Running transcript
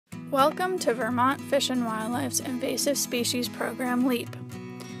Welcome to Vermont Fish and Wildlife's Invasive Species Program, LIEP.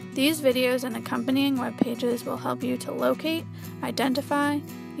 These videos and accompanying web pages will help you to locate, identify,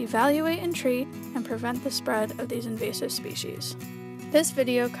 evaluate and treat, and prevent the spread of these invasive species. This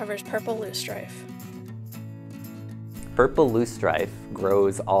video covers purple loosestrife. Purple loosestrife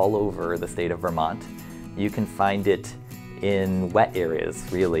grows all over the state of Vermont. You can find it in wet areas,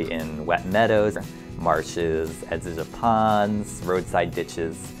 really, in wet meadows, marshes, edges of ponds, roadside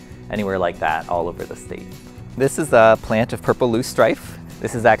ditches, anywhere like that all over the state. This is a plant of purple loosestrife.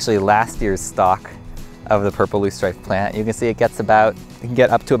 This is actually last year's stock of the purple loosestrife plant. You can see it can get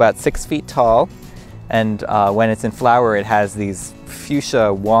up to about 6 feet tall, and when it's in flower it has these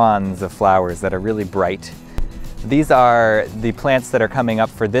fuchsia wands of flowers that are really bright. These are the plants that are coming up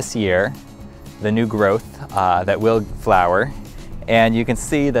for this year, the new growth that will flower, and you can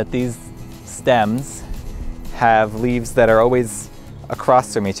see that these stems have leaves that are always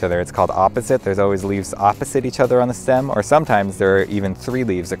across from each other. It's called opposite. There's always leaves opposite each other on the stem, or sometimes there are even 3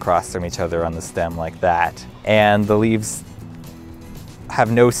 leaves across from each other on the stem like that. And the leaves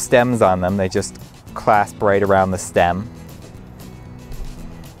have no stems on them, they just clasp right around the stem.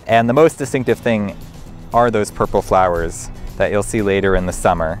 And the most distinctive thing are those purple flowers that you'll see later in the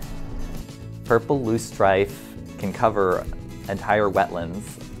summer. Purple loosestrife can cover entire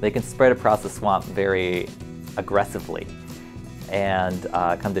wetlands. They can spread across the swamp very aggressively and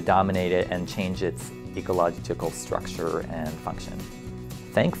come to dominate it and change its ecological structure and function.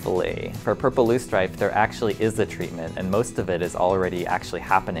 Thankfully, for purple loosestrife, there actually is a treatment, and most of it is already actually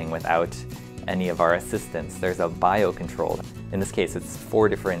happening without any of our assistance. There's a biocontrol. In this case, it's 4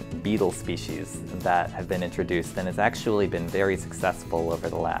 different beetle species that have been introduced, and it's actually been very successful over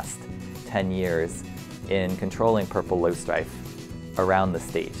the last 10 years in controlling purple loosestrife around the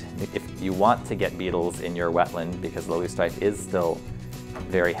state. If you want to get beetles in your wetland, because the loosestrife is still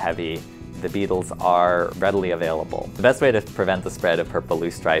very heavy, the beetles are readily available. The best way to prevent the spread of purple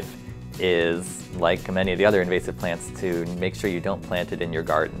loosestrife is, like many of the other invasive plants, to make sure you don't plant it in your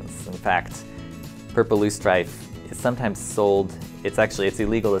gardens. In fact, purple loosestrife is sometimes sold, it's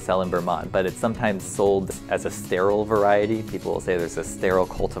illegal to sell in Vermont, but it's sometimes sold as a sterile variety. People will say there's a sterile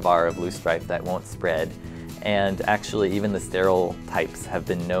cultivar of loosestrife that won't spread. And actually, even the sterile types have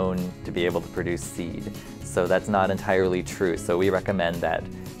been known to be able to produce seed. So that's not entirely true. So we recommend that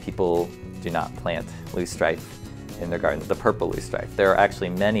people do not plant loosestrife in their gardens, the purple loosestrife. There are actually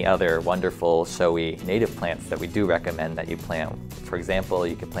many other wonderful, showy native plants that we do recommend that you plant. For example,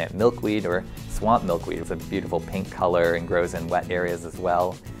 you can plant milkweed or swamp milkweed. It's a beautiful pink color and grows in wet areas as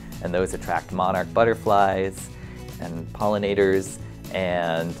well. And those attract monarch butterflies and pollinators.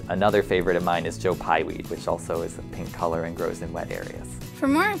 And another favorite of mine is Joe Pyeweed, which also is a pink color and grows in wet areas. For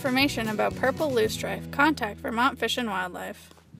more information about purple loosestrife, contact Vermont Fish and Wildlife.